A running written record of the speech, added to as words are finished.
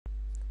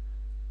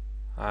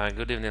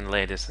Good evening,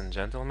 ladies and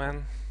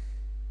gentlemen.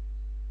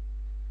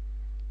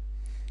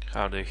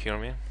 How do you hear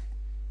me?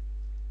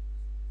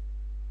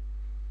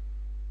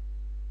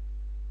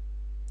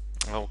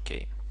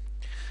 Okay.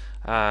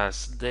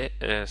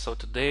 So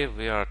today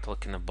we are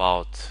talking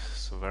about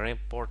a very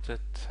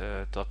important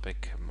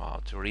topic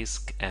about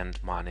risk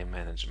and money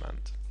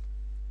management.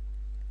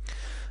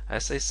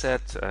 As I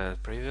said,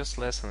 previous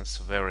lessons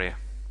very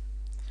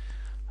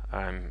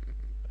um,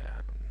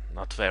 uh,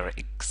 not very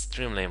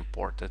extremely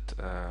important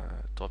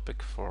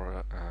topic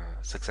for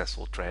a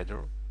successful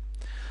trader.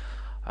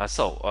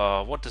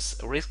 What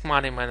is risk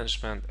money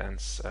management and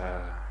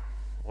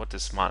what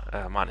is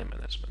money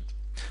management?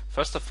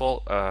 First of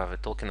all, we're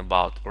talking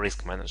about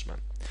risk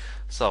management.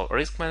 So,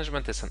 risk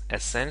management is an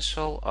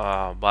essential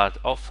but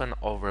often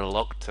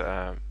overlooked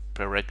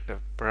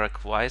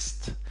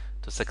prerequisite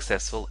to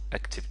successful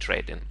active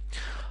trading.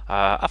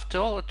 After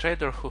all, a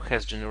trader who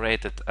has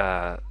generated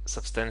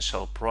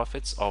substantial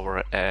profits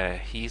over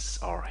his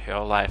or her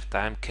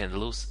lifetime can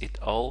lose it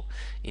all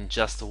in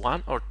just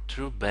one or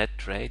two bad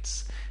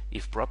trades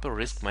if proper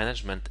risk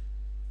management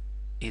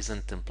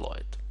isn't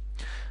employed.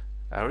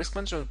 Risk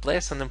management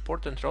plays an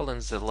important role in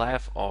the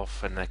life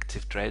of an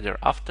active trader.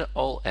 After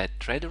all, a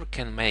trader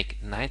can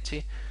make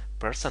 90%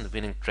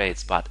 winning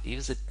trades, but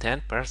if the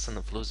 10%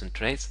 of losing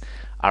trades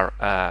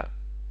are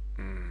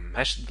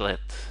measured,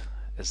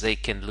 they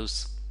can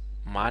lose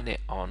money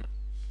on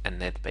a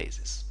net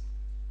basis.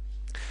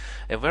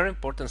 A very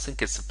important thing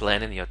is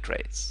planning your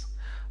trades.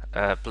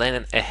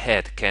 Planning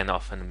ahead can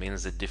often mean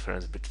the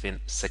difference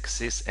between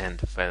success and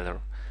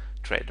failure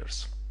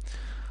traders.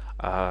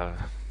 Uh,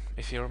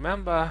 if you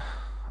remember,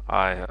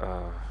 I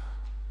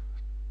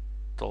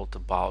told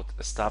about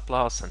stop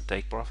loss and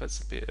take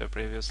profits in a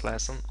previous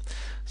lesson.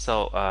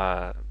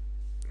 So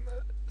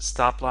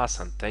stop loss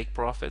and take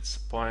profits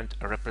point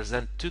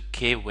represent two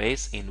key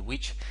ways in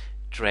which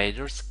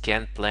traders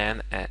can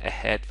plan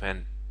ahead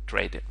when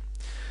trading.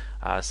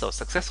 So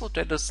successful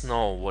traders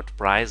know what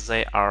price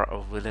they are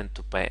willing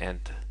to pay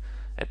and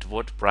at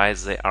what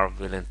price they are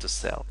willing to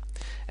sell,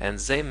 and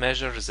they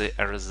measure the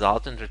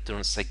resultant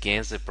returns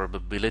against the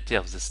probability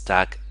of the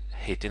stock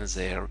hitting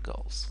their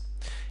goals.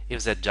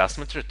 If the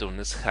adjustment return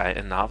is high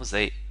enough,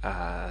 then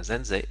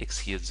they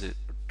execute the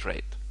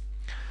trade.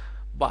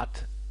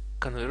 But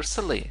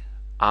conversely,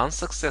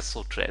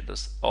 unsuccessful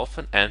traders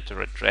often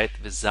enter a trade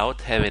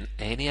without having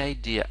any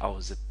idea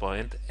of the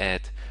point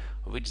at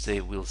which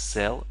they will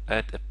sell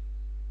at a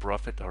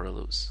profit or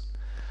lose.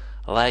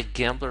 Like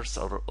gamblers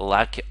or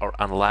lucky or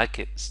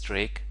unlucky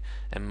streak,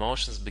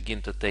 emotions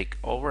begin to take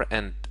over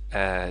and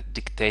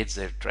dictate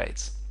their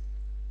trades.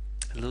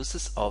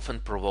 Losses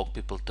often provoke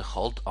people to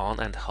hold on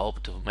and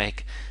hope to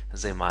make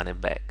their money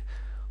back,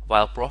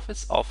 while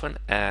profits often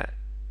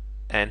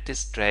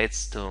entice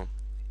trades to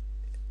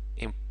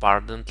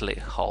impudently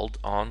hold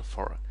on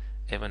for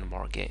even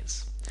more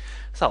gains.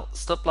 So,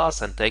 stop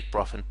loss and take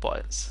profit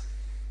points.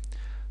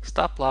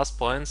 Stop loss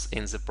points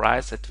in the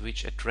price at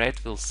which a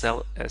trade will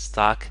sell a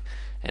stock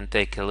and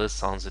take a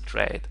loss on the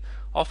trade.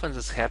 Often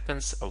this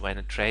happens when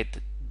a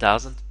trade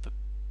doesn't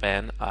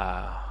pan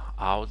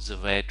out the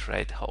way a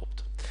trade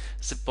hoped.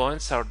 The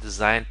points are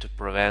designed to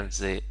prevent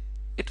the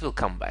 "it will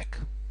come back"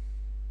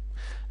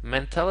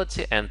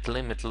 mentality and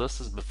limit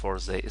losses before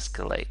they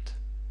escalate.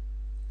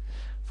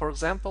 For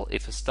example,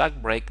 if a stock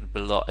breaks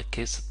below a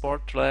key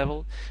support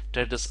level,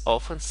 traders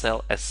often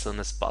sell as soon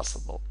as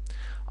possible.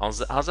 On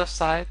the other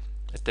side,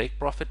 a take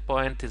profit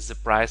point is the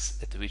price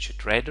at which a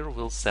trader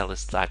will sell a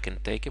stock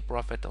and take a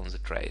profit on the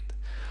trade.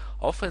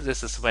 Often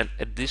this is when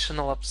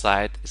additional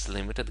upside is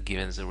limited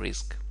given the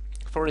risk.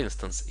 For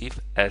instance, if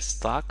a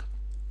stock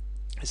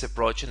is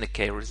approaching a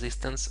key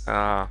resistance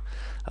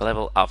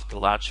level after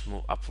large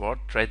move upward,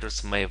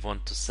 traders may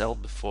want to sell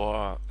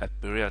before a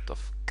period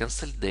of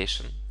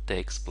consolidation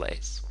takes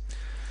place.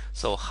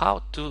 So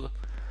how to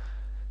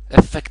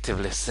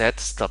effectively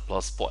set stop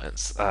loss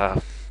points?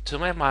 To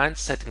my mind,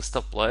 setting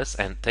stop loss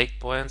and take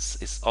points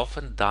is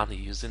often done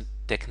using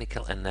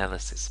technical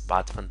analysis,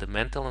 but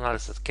fundamental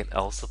analysis can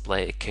also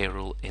play a key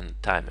role in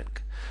timing.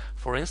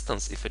 For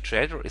instance, if a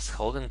trader is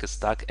holding a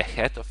stock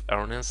ahead of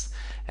earnings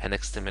and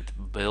estimate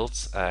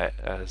builds,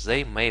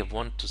 they may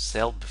want to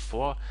sell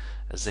before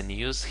the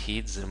news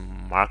hits the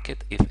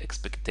market if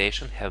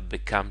expectations have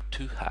become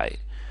too high,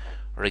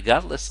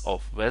 regardless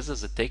of whether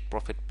the take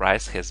profit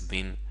price has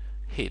been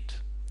hit.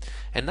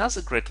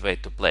 Another great way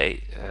to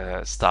play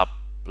stop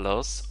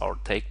loss or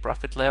take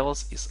profit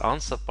levels is on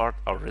support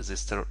or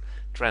resistor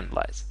trend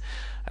lines.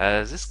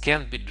 This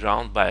can be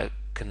drawn by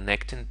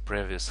connecting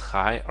previous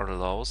high or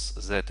lows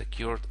that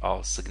occurred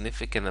of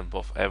significant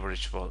above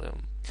average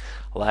volume.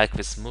 Like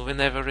with moving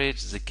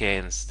average, the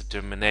gains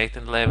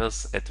determining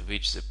levels at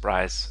which the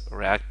price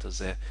reacts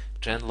to the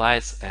trend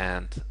lines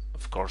and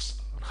of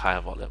course high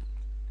volume.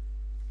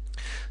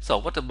 So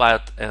what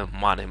about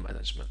money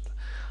management?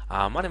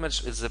 Money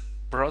management is a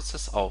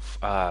process of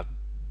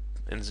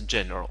in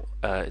general,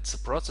 it's a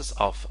process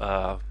of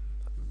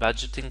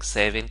budgeting,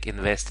 saving,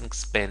 investing,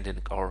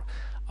 spending, or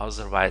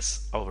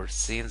otherwise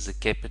overseeing the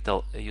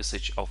capital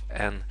usage of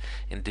an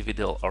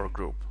individual or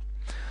group.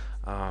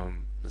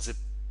 The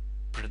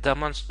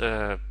predominant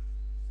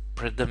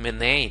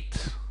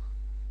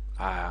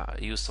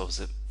use of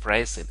the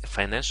phrase in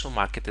financial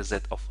market is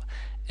that of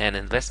an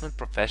investment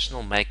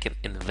professional making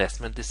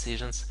investment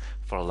decisions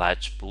for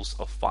large pools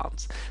of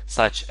funds,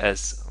 such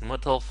as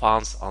mutual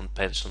funds on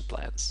pension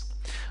plans.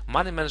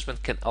 Money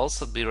management can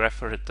also be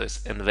referred to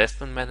as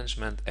investment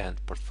management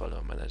and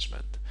portfolio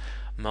management.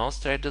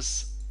 Most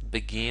traders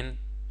begin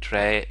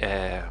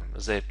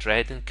their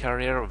trading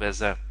career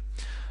whether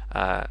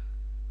uh,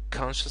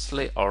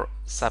 consciously or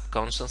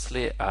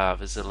subconsciously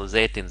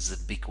visualizing the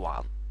big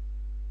one,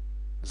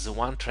 the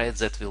one trade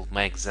that will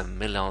make them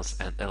millions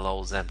and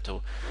allow them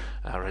to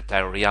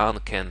retire young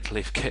and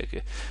live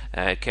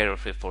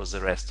carefree for the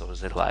rest of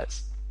their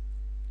lives.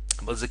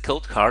 But the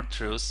cold hard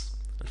truth,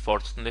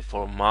 unfortunately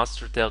for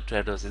most retail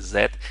traders, is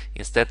that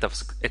instead of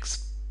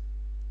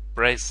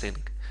expressing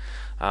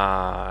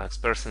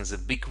the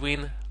big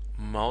win,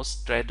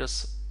 most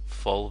traders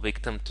fall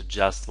victim to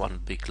just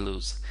one big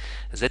lose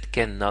that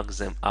can knock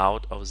them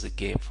out of the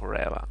game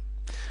forever.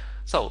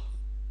 So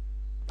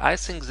I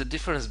think the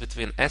difference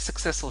between a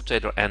successful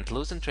trader and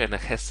losing trader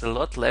has a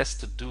lot less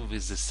to do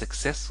with the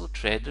successful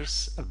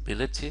trader's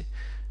ability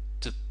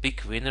to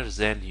pick winners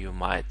than you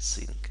might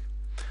think.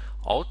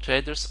 All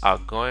traders are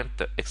going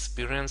to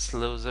experience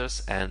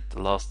losers, and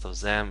lots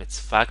of them it's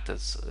a fact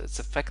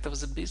of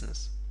the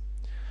business.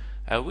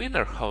 A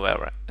winner,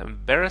 however,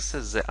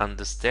 embraces the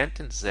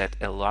understanding that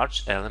a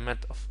large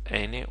element of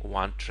any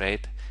one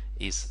trade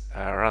is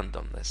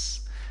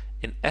randomness.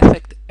 In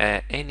effect,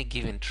 any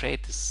given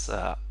trade is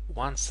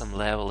on some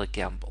level a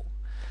gamble.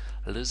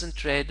 Losing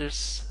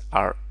traders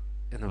are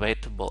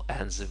inevitable,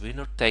 and the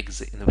winner takes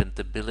the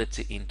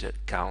inevitability into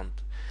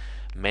account.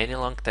 Many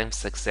long-time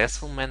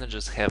successful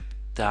managers have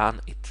done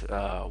it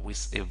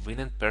with a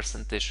winning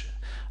percentage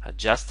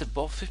just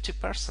above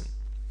 50%.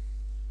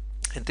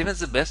 And even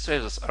the best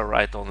traders are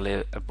right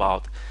only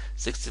about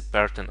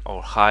 60%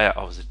 or higher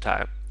of the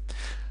time.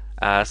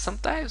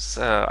 Sometimes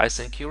I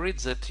think you read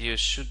that you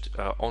should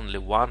only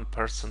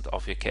 1%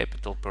 of your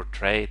capital per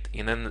trade.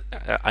 In an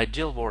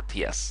ideal world,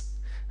 yes,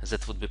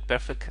 that would be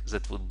perfect,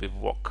 that would be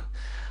work,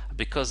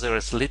 because there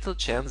is little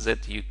chance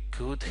that you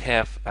could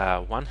have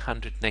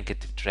 100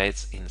 negative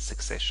trades in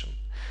succession.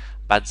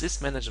 But this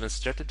management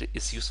strategy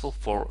is useful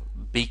for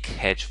big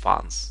hedge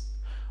funds,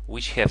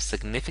 which have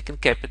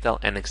significant capital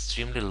and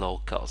extremely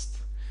low cost.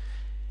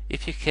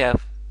 If you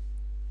have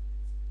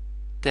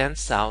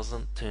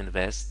 10,000 to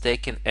invest,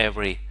 taking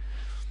every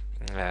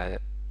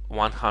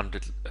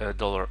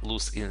 $100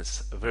 loss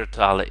is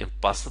virtually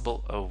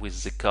impossible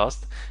with the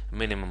cost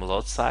minimum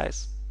lot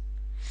size.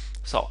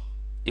 So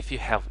if you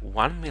have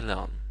 $1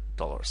 million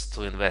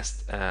to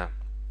invest,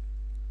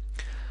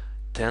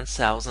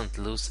 10,000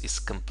 loss is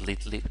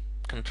completely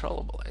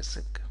controllable, I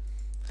think.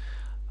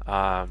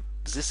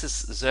 This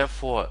is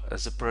therefore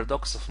the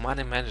paradox of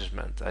money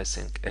management, I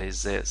think,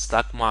 is the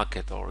stock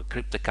market or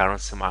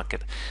cryptocurrency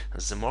market.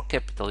 The more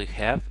capital you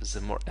have, the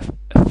more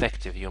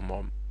effective your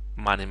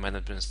money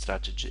management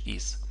strategy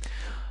is.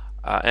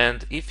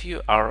 And if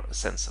you are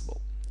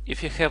sensible,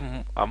 if you have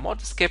a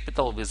modest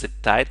capital with a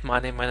tight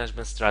money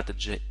management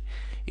strategy,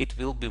 it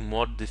will be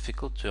more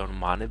difficult to earn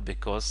money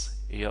because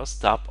your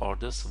stop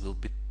orders will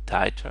be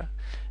tighter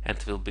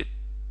and will be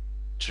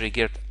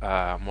triggered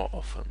more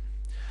often.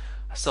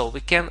 So we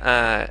can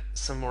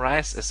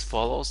summarize as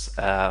follows: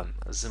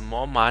 the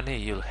more money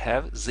you'll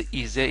have, the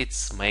easier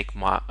it's to make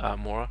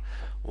more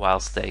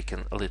whilst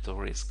taking a little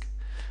risk.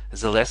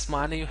 The less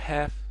money you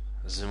have,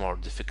 the more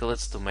difficult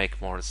it's to make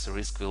more. The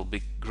risk will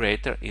be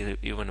greater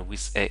even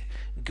with a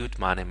good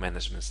money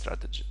management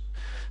strategy.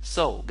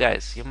 So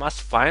guys, you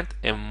must find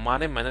a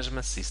money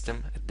management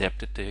system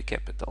adapted to your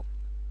capital.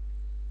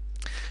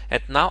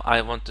 And now I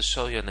want to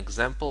show you an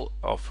example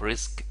of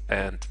risk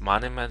and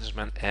money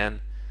management and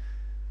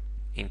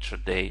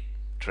intraday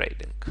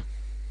trading.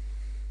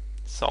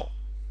 So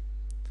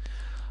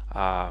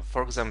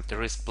for example, the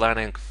risk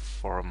planning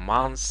for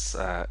months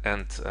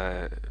and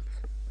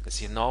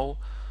as you know,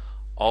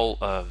 all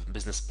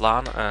business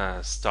plan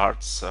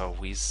starts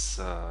with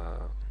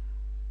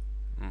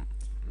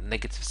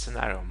negative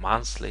scenario,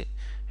 monthly,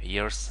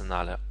 year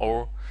scenario,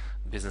 or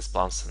business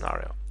plan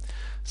scenario.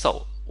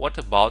 So what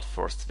about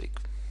first week?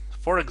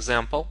 For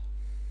example,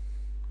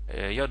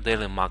 your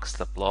daily max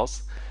stop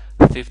loss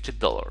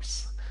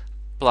 $50.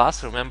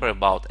 Plus, remember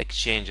about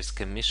exchanges,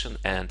 commission,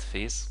 and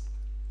fees.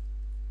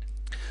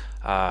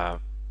 For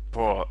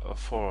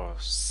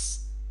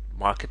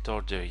market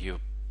order, you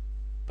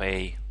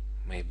pay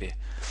maybe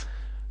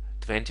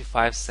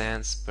 25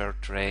 cents per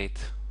trade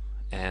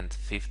and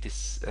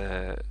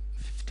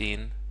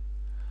 15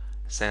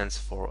 cents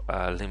for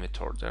a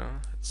limit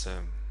order. It's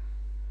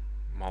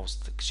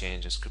most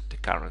exchanges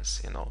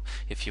cryptocurrency. You know,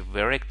 if you're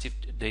very active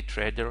day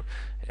trader,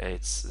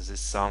 it's this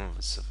sum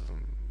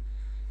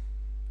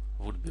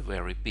would be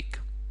very big,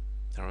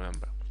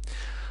 remember.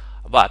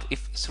 But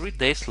if 3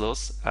 days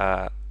loss,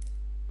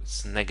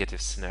 it's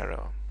negative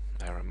scenario,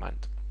 I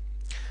remind.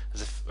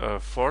 The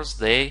fourth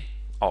day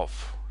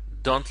off.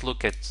 Don't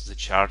look at the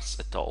charts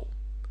at all.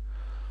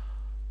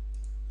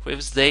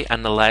 Fifth day,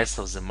 analysis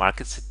of the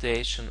market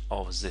situation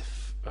of the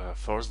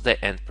fourth day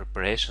and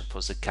preparation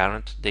for the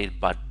current day,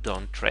 but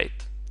don't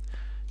trade.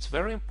 It's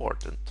very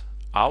important.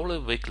 Hourly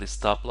weekly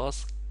stop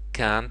loss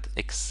can't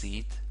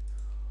exceed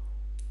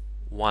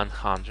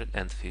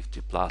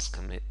 150 plus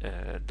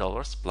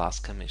dollars plus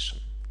commission.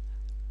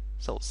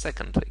 So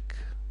second week,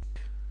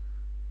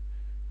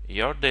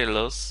 your day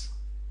loss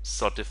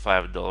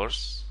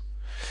 $35,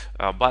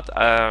 but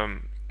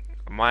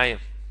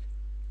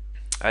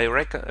I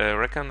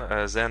reckon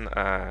then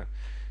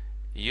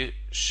you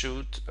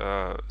should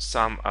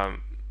some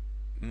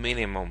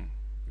minimum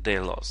day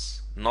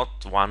loss,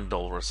 not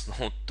 $1,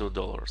 not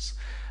 $2.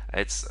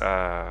 It's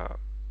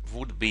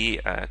would be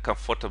a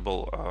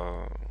comfortable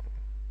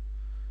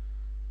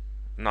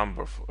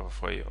number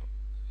for you.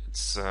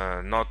 It's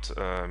not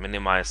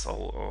minimize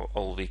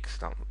all week.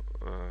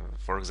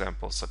 For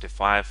example,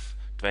 35,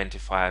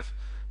 25,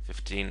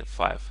 15,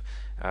 5.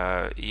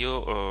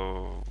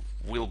 You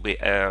will be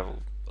a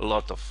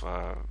lot of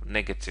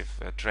negative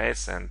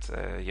traits, and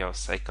your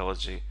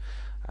psychology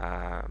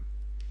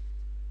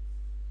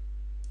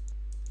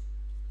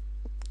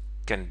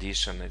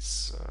condition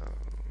is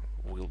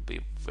will be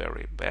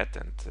very bad,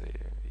 and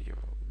you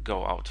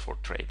go out for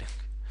trading.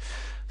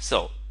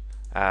 So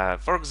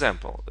for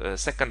example,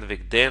 second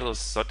week day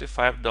loss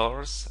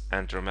 $35,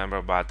 and remember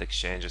about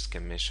exchanges,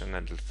 commission,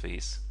 and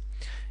fees.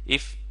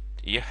 If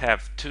you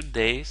have 2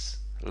 days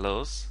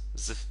loss,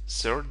 the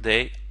third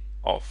day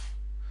off.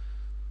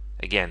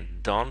 Again,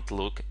 don't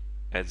look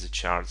at the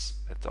charts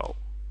at all.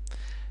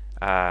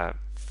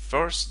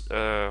 First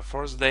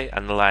day,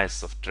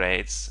 analysis of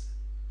trades,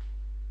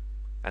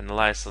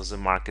 analysis of the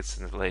market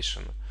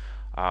simulation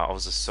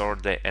of the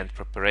third day, and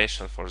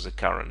preparation for the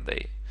current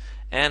day.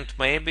 And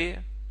maybe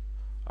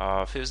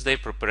fifth day,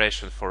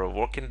 preparation for a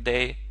working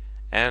day,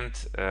 and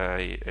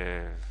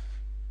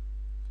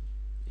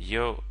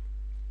you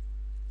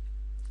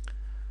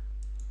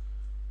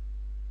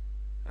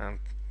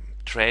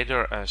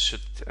trader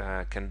should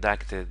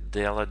conduct a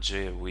dialogue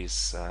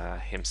with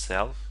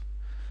himself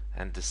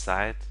and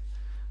decide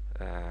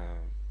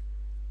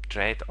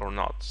trade or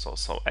not.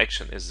 So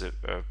action is the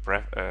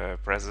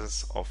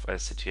presence of a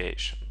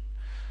situation.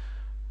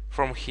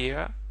 From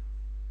here,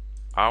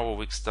 our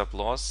week stop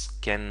loss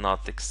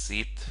cannot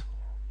exceed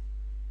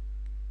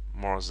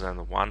more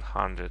than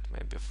 100,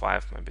 maybe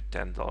 5, maybe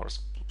 $10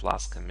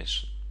 plus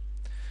commission.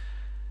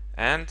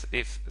 And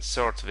if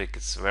third week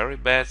is very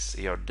bad,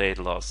 your day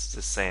loss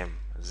the same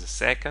as the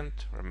second,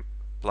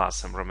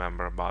 plus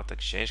remember about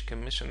exchange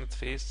commission and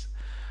fees.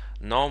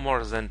 No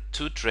more than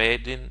 2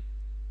 trading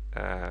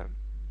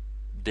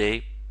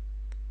day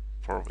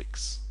per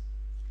weeks.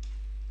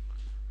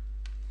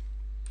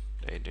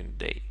 Trading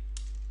day.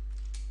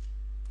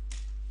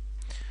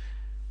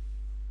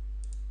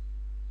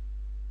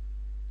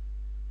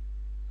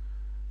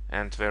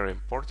 And very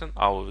important,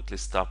 our weekly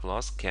stop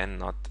loss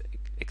cannot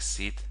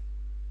exceed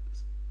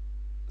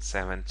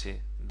 $70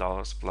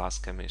 plus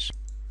commission.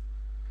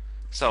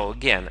 So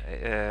again,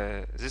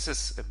 this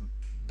is a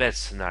bad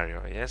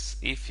scenario. Yes,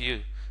 if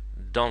you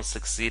don't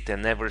succeed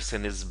and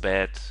everything is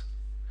bad,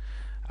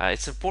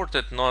 it's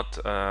important not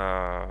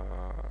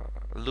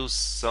lose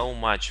so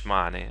much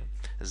money.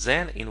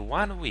 Then in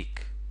 1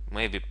 week,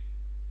 maybe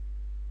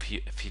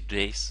a few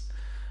days,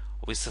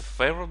 with a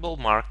favorable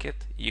market,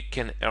 you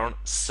can earn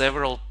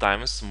several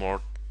times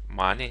more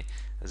money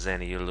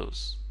than you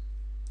lose.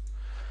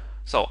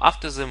 So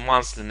after the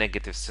monthly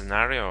negative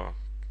scenario,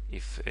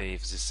 if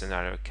this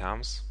scenario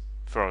comes,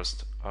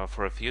 first,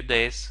 for a few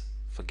days,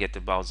 forget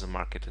about the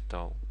market at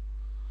all.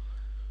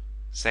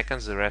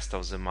 Second, the rest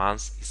of the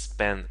month is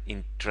spent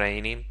in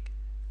training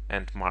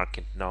and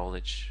market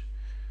knowledge.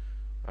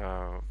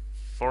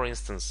 For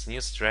instance,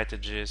 new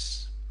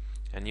strategies,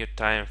 a new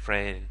time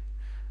frame,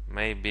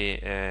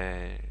 maybe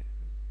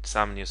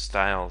some new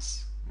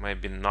styles,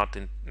 maybe not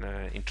in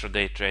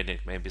intraday trading,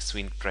 maybe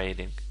swing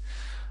trading,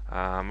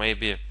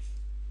 maybe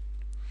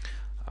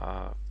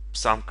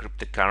some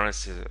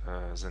cryptocurrency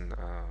then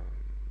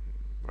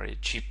very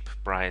cheap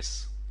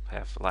price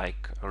have,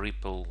 like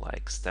Ripple,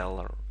 like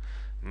Stellar.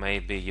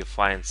 Maybe you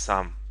find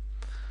some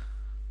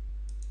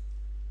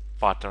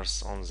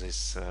patterns on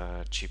these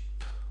cheap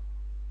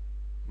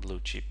blue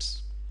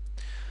chips.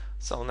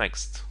 So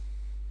next,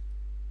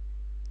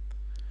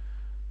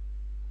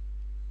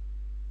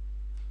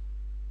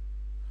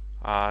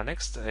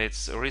 next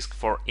it's risk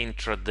for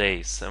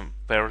intradays and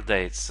per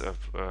days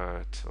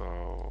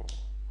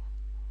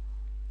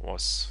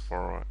was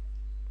for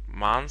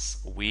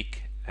months,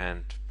 week,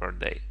 and per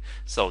day.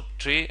 So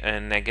 3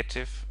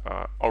 negative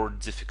or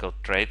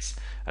difficult trades.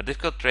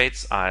 Difficult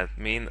trades I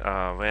mean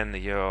when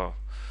your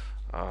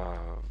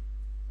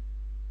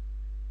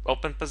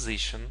open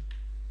position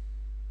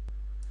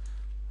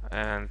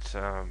and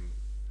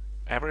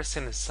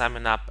everything is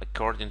summing up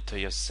according to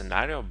your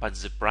scenario, but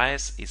the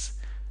price is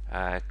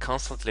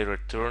constantly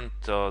returned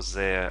to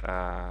the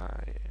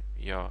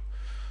your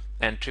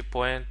entry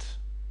point,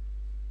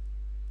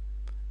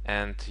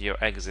 and your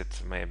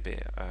exit may be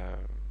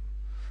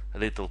a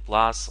little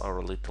plus or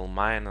a little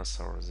minus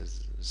or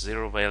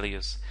zero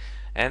values,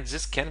 and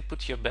this can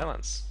put your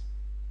balance.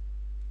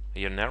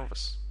 You're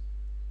nervous.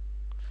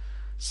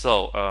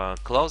 So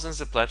closing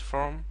the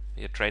platform,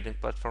 your trading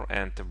platform,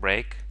 and a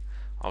break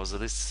of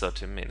at least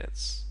 30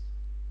 minutes.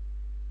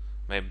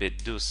 Maybe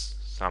do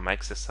some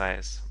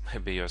exercise,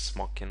 maybe you're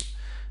smoking,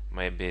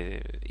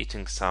 maybe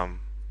eating some,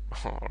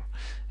 or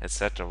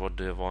etc. What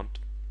do you want?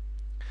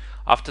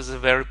 After the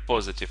very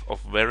positive or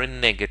very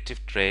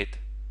negative trade,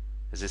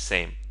 the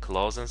same,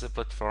 closing the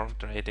platform,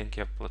 trading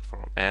your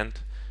platform, and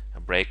a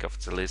break of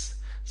at least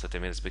 30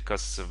 minutes,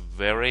 because it's a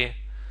very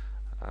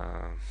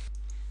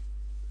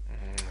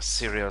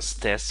serious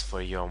test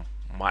for your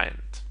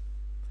mind.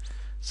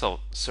 So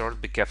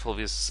third, be careful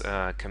with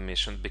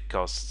commission,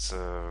 because it's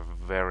a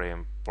very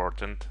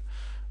important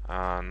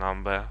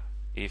number.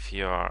 If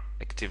you are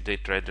active day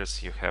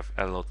traders, you have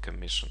a lot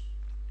commission.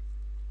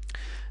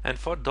 And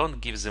fourth,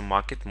 don't give the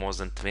market more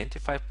than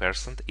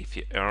 25% if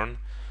you earn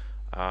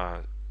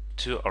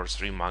 2 or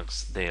 3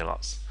 months day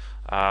loss.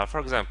 For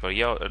example,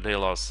 your day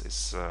loss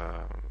is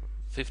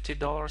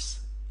 $50.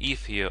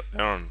 If you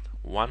earn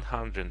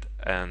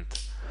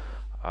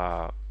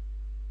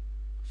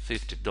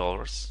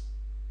 $150,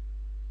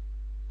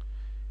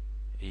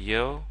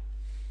 you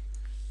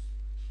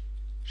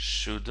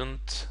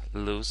shouldn't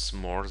lose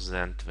more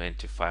than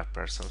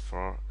 25%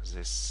 for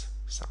this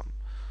sum,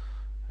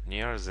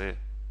 near the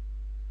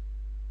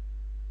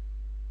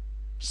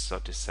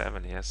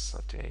 37, yes,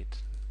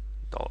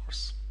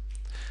 $38.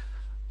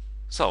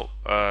 So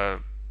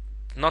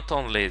not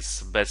only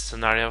is bad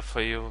scenario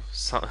for you,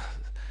 so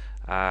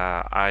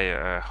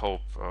I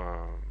hope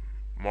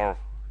more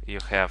you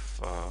have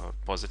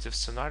positive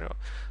scenario.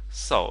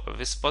 So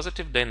with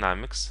positive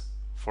dynamics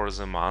for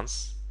the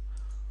month,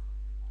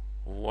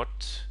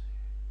 what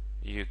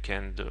you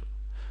can do?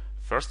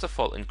 First of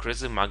all,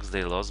 increase the max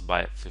day loss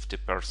by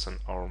 50%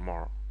 or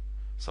more.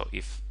 So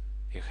if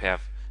you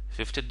have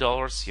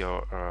 $50,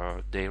 your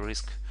day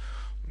risk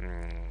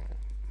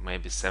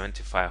maybe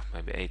 $75,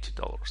 maybe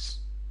 $80.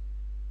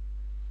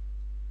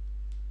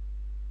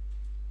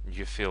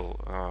 You feel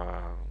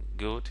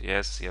good?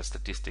 Yes, your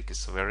statistic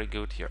is very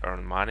good. You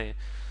earn money.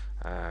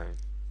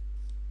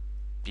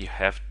 You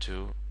have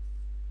to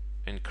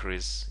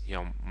increase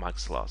your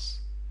max loss.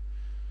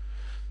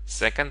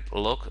 Second,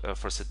 look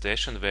for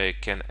situation where you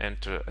can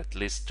enter at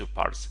least 2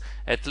 parts.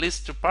 At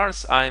least 2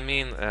 parts, I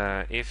mean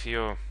if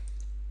you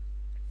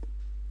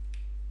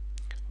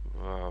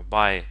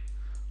buy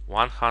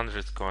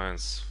 100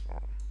 coins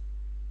for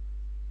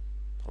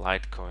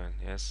Litecoin,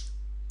 yes,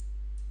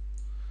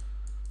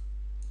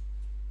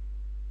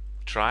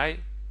 try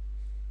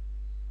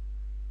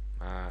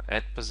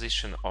add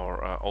position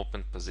or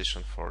open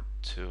position for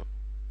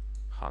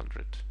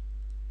 200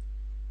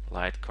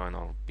 Litecoin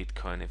or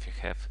Bitcoin if you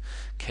have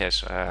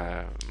cash,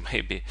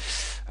 maybe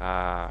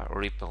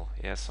Ripple,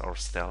 yes, or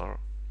Stellar,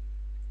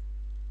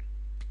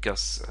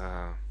 because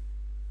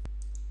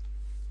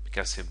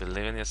you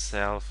believe in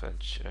yourself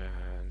and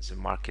the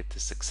market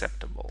is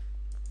acceptable.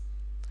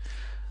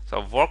 So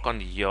work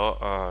on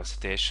your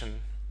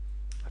situation,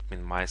 I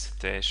mean my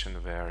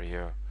situation, where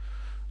you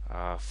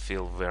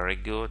feel very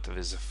good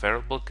with a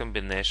favorable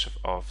combination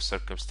of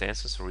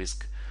circumstances,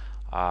 risk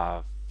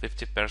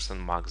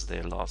 50% max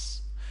day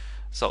loss.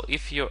 So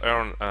if you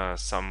earn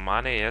some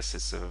money, yes,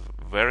 it's a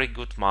very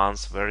good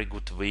month, very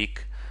good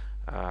week.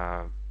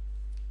 Come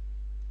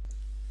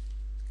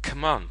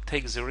on,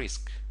 take the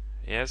risk.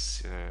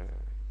 Yes,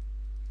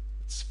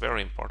 it's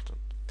very important.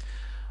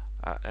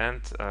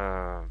 And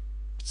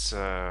it's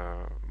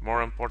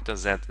more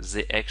important that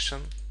this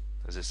action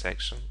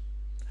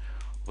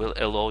will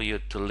allow you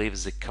to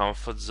leave the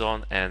comfort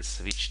zone and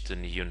switch to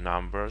new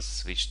numbers,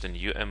 switch to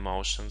new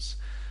emotions,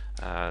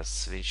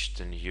 switch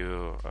to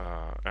new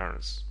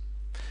earnings.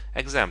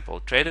 Example,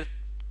 traded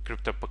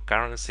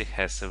cryptocurrency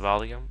has a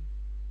volume.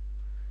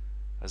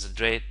 As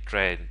the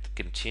trade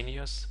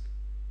continues,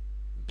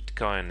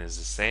 Bitcoin is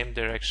the same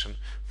direction.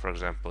 For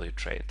example, you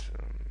trade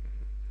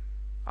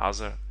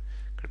other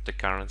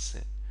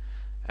cryptocurrency,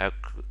 a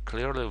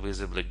clearly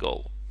visible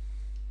goal.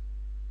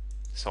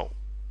 So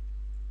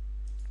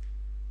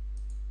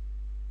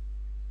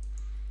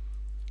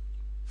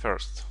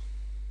first,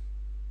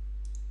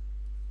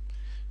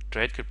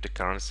 trade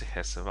cryptocurrency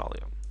has a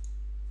volume.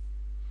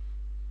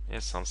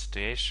 Yes, some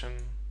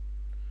situation,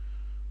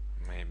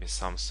 maybe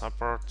some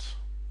support,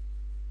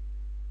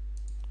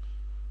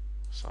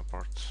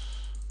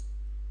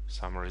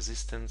 some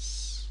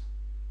resistance,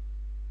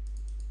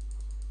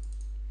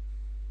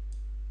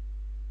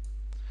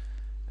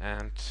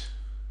 and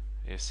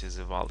you see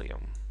the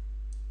volume,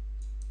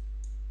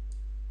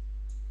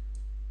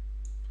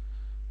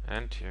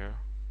 and you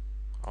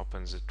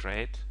open the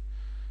trade.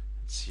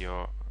 It's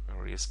your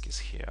risk is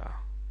here.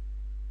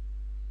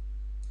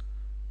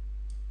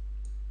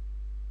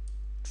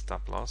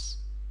 Stop loss,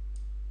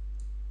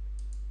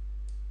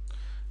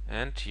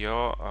 and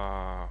your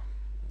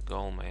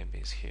goal maybe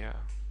is here.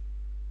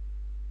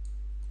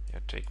 You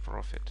take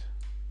profit.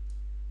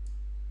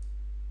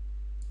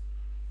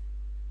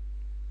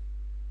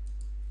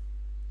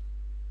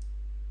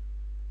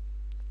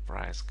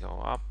 price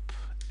go up,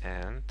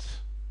 and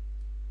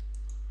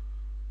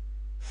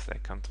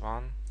second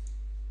one,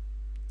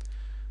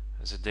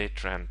 the day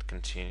trend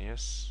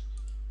continues.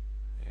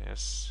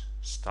 Yes,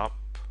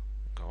 stop,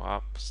 go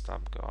up,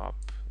 stop, go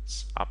up.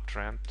 It's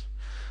uptrend.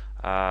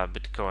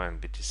 Bitcoin,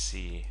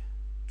 BTC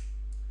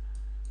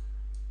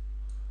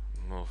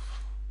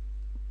move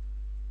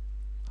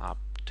up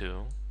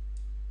too,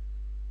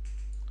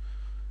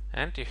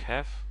 and you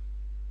have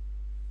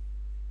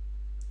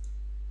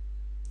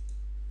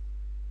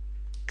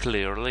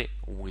clearly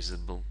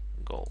visible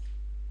goal.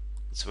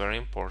 It's very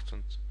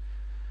important.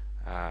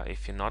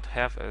 If you not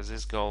have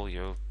this goal,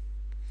 you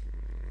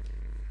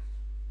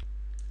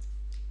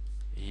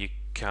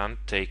can't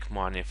take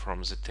money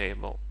from the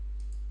table.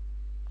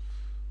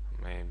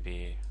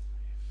 Maybe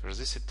for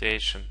this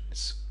situation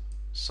it's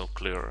so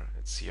clear,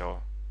 it's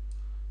your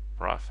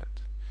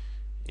profit.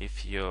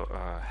 If you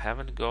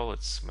haven't goal,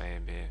 it's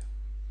maybe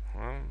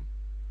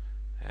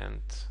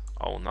and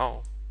oh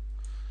no,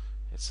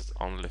 it's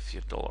only a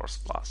few dollars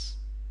plus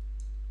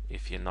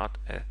if you're not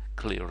a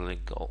clearly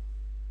goal.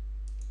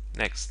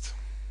 Next,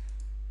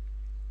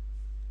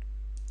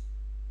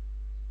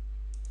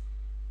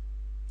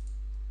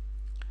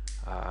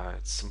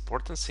 it's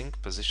important thing,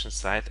 position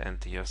size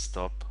and your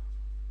stop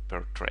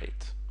per trade.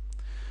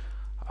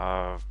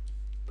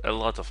 A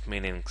lot of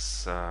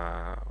meanings.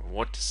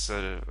 What is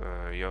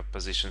your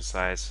position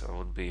size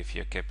would be if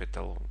your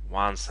capital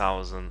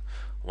 $1,000,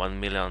 $1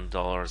 million.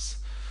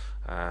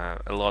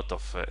 A lot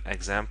of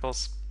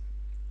examples,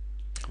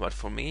 but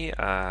for me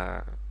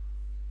the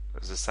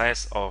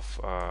size of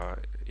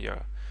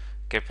your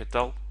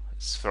capital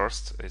is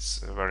first. It's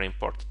very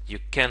important. You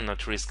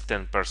cannot risk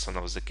 10%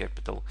 of the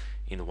capital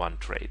in one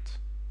trade.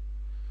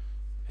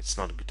 It's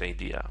not a good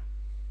idea.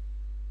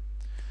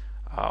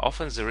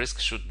 Often the risk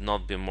should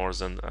not be more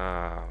than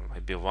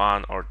maybe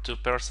 1 or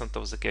 2%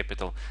 of the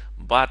capital,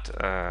 but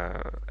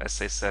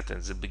as I said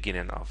in the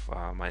beginning of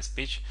my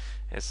speech,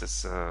 this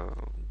is a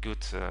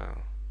good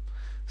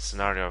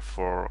scenario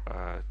for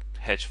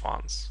hedge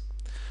funds.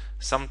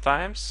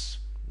 Sometimes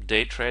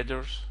day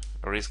traders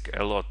risk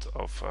a lot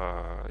of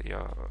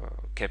your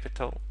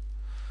capital,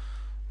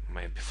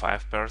 maybe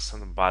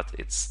 5%, but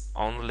it's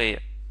only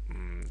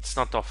it's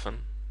not often,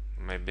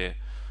 maybe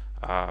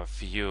a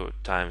few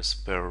times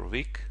per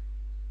week,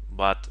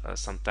 but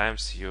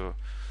sometimes you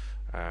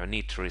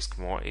need to risk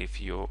more if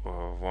you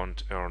want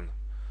to earn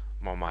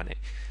more money.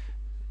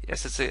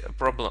 Yes, it's a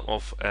problem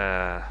of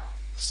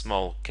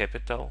small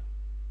capital,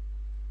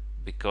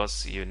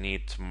 because you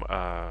need to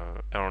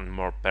earn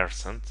more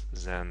percent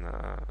than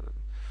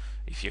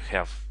if you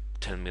have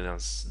 $10 million.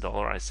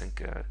 I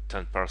think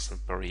 10%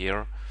 per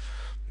year,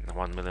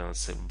 1 million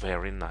is a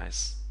very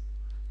nice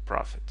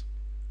profit.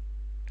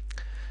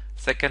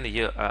 Second,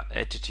 your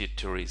attitude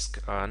to risk.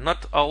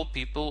 Not all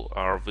people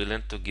are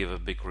willing to give a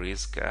big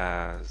risk.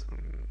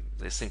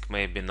 They think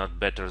maybe not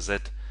better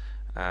that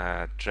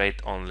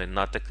trade only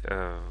not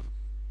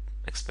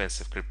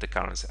expensive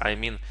cryptocurrency. I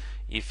mean,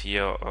 if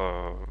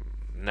you're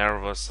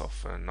nervous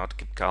of not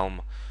keep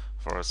calm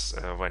for us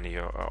when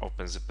you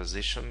open the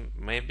position,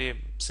 maybe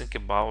think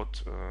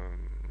about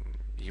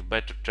you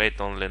better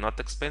trade only not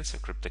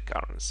expensive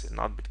cryptocurrency,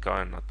 not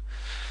Bitcoin, not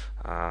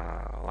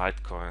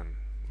Litecoin,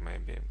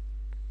 maybe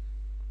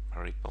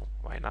Ripple,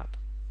 why not?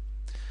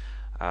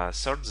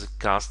 Third, the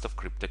cost of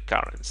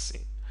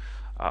cryptocurrency.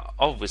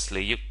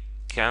 Obviously, you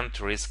can't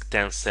risk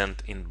 10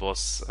 cents in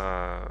both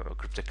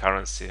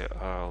cryptocurrency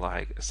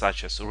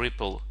such as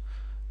Ripple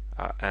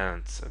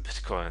and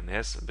Bitcoin,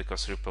 yes,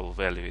 because Ripple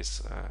value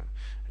is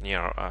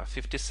near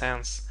 50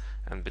 cents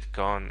and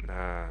Bitcoin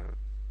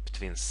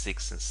between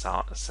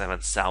 $6,000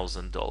 and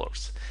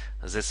 $7,000.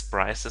 These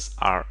prices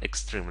are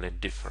extremely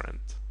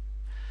different.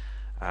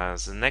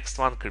 The next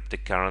one,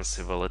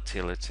 cryptocurrency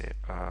volatility.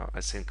 I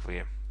think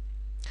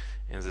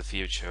in the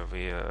future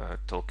we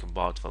talk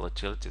about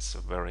volatility. It's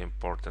a very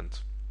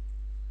important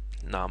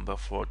number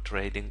for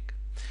trading.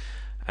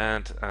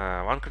 And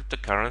one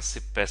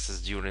cryptocurrency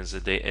passes during the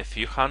day a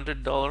few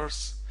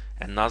 $100s,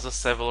 another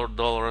several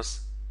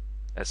dollars,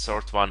 a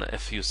third one a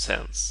few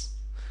cents.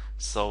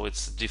 So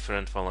it's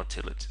different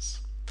volatilities.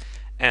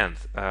 And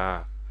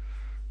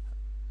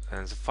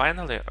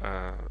finally,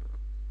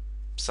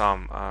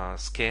 some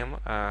scheme.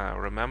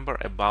 Remember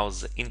about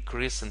the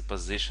increase in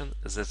position.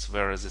 That's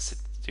where the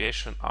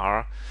situation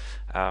are.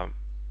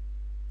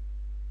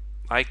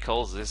 I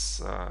call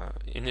this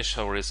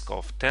initial risk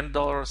of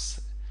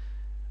 $10.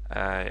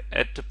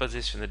 Add to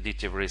position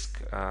additive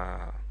risk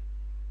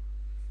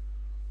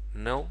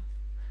nil,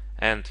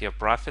 and your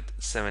profit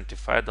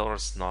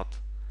 $75, not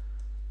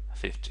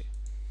 50.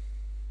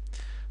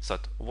 So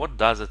what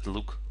does it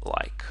look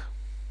like?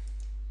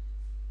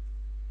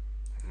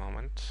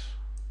 Moment.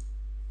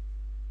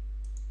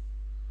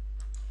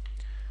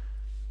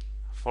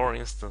 For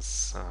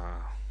instance,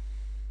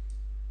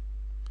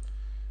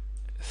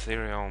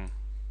 Ethereum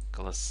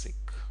Classic.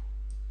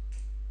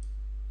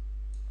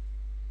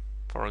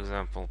 For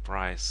example,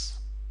 price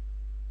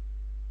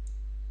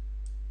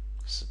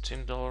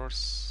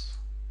 $13.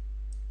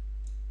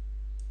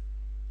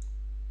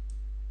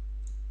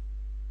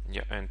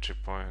 your entry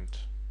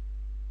point,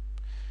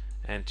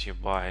 and you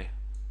buy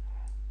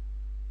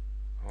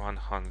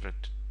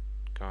 100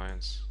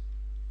 coins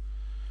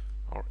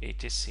or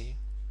etc,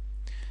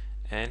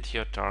 and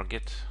your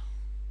target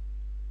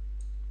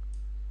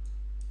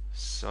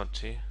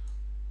 13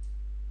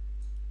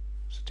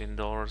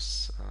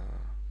 dollars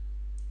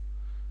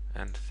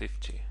and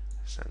 50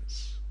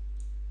 cents.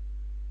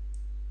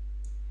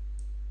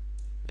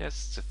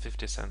 Yes, it's a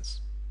 50 cents.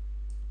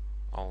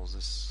 All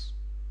this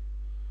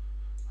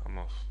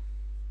amount.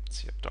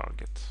 It's your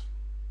target.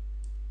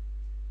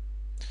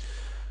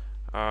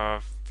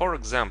 For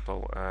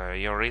example,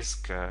 your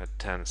risk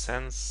 10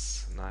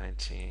 cents,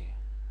 90,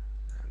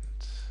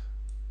 and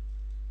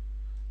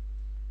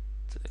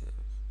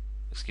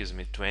excuse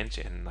me,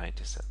 20 and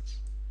 90 cents.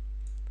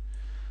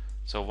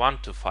 So 1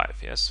 to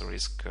 5, yes,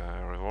 risk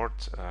reward,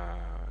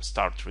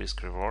 start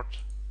risk reward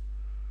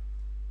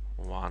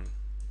 1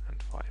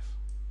 and 5.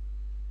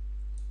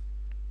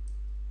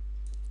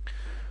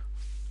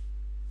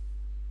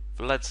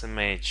 Let's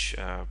image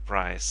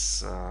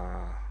price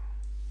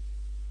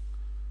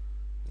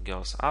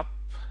goes up,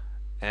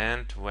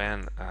 and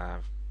when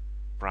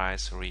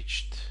price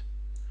reached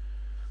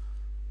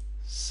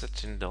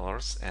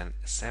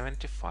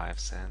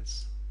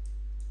 $13.75,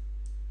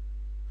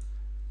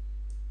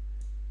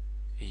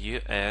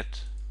 you add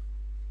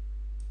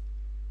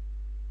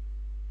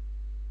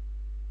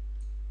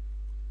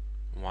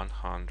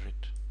 $100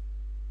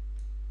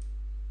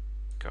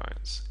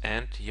 coins,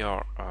 and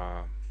your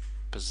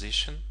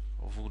position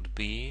would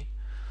be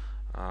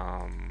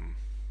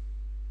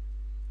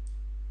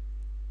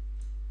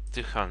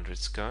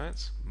 200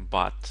 coins,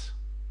 but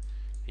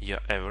your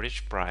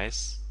average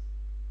price,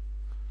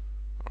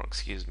 or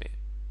excuse me,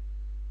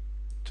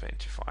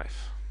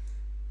 25,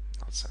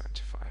 not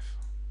 75.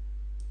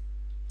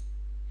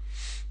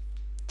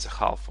 It's a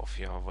half of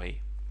your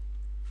way.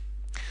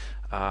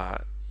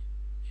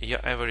 Your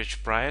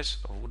average price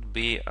would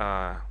be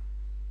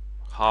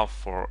half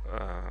for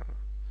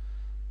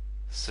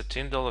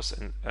 $13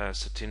 and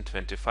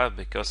 $13.25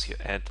 because you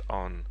add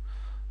on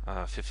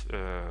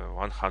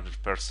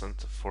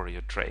 100% for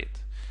your trade.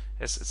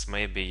 Yes, it's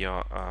maybe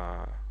your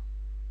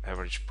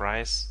average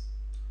price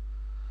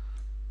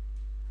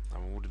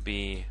would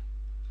be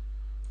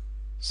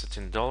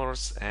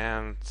 $13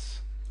 and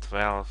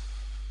 $12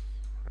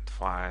 and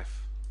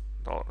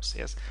 $5.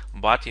 Yes,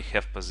 but you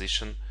have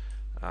position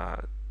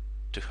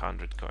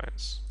 200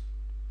 coins,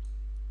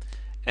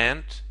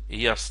 and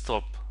your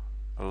stop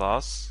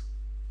loss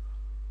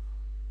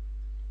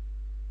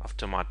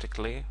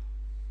automatically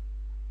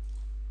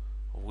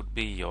would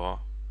be your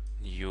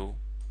new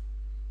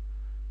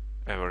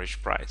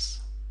average price,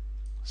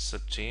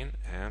 13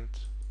 and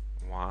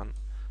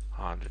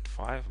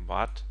 105,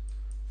 but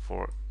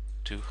for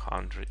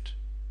 200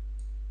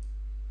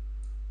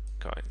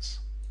 coins.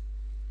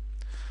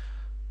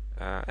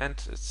 And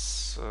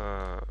it's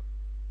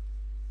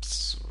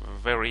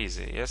very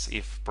easy. Yes,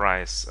 if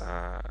price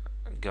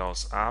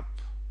goes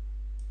up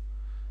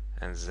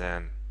and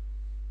then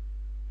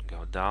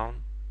go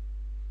down,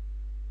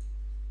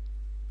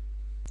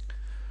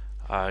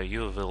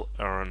 you will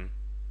earn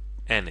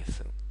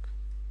anything.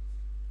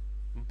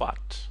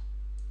 But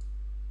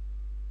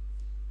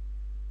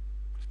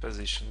if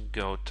position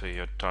go to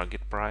your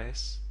target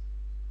price,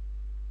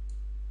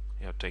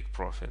 you take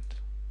profit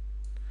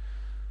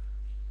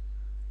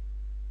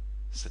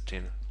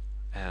 13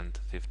 and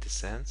 50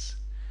 cents,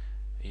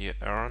 you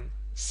earn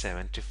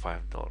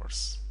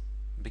 $75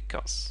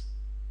 because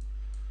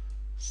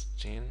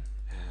 13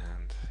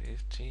 and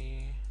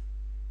 50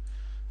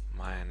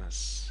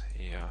 minus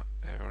your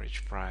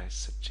average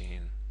price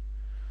 13,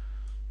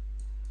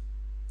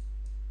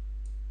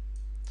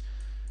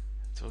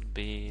 it would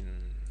be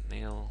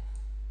nil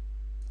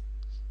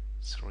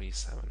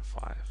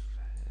 375,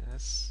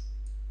 yes,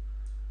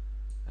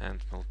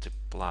 and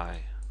multiply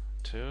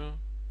 2,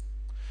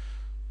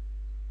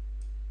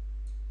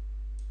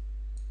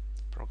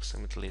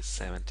 approximately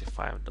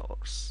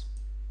 $75.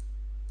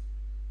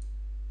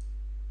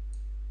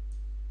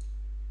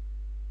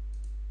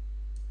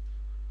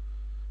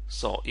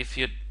 So if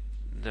you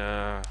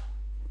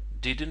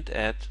didn't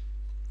add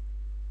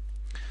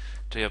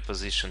to your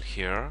position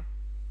here,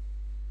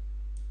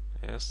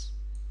 yes,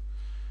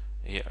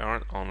 you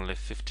earn only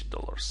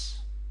 $50.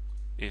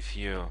 If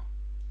your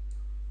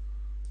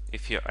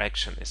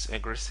action is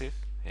aggressive,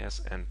 yes,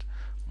 and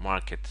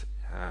market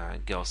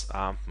goes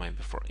up,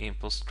 maybe for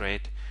impulse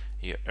trade,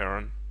 you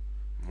earn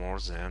more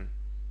than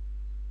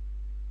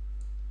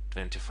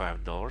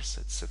 $25.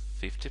 It's a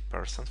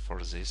 50%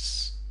 for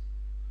this,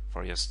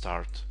 for your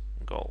start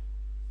goal.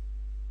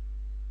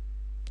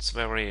 It's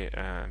very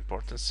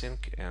important thing,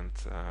 and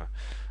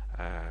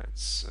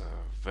it's a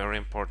very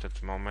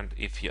important moment.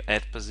 If you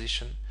add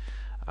position,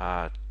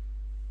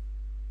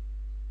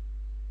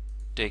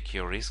 take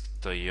your risk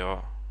to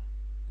your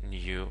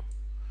new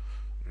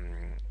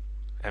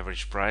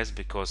average price,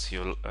 because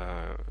you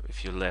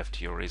if you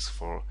left your risk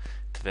for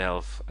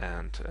 12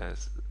 and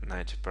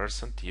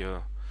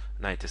 90%,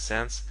 90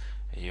 cents,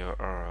 you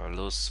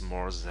lose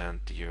more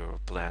than you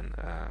plan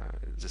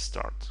at the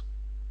start.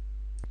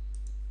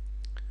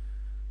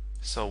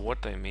 So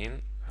what I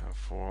mean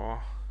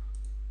for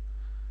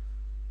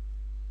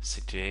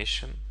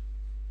situation,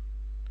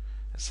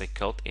 as I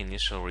called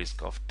initial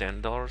risk of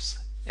 $10,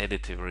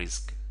 additive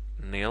risk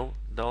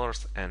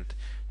 $0, and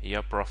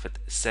your profit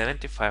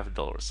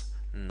 $75,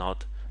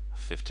 not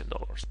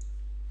 $50.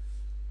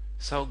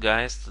 So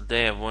guys,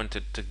 today I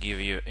wanted to give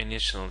you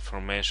initial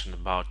information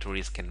about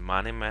risk and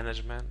money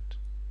management.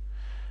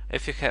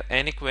 If you have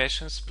any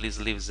questions, please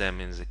leave them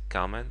in the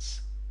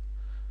comments.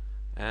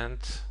 And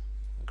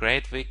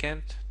great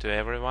weekend to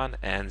everyone,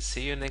 and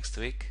see you next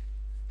week.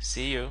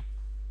 See you.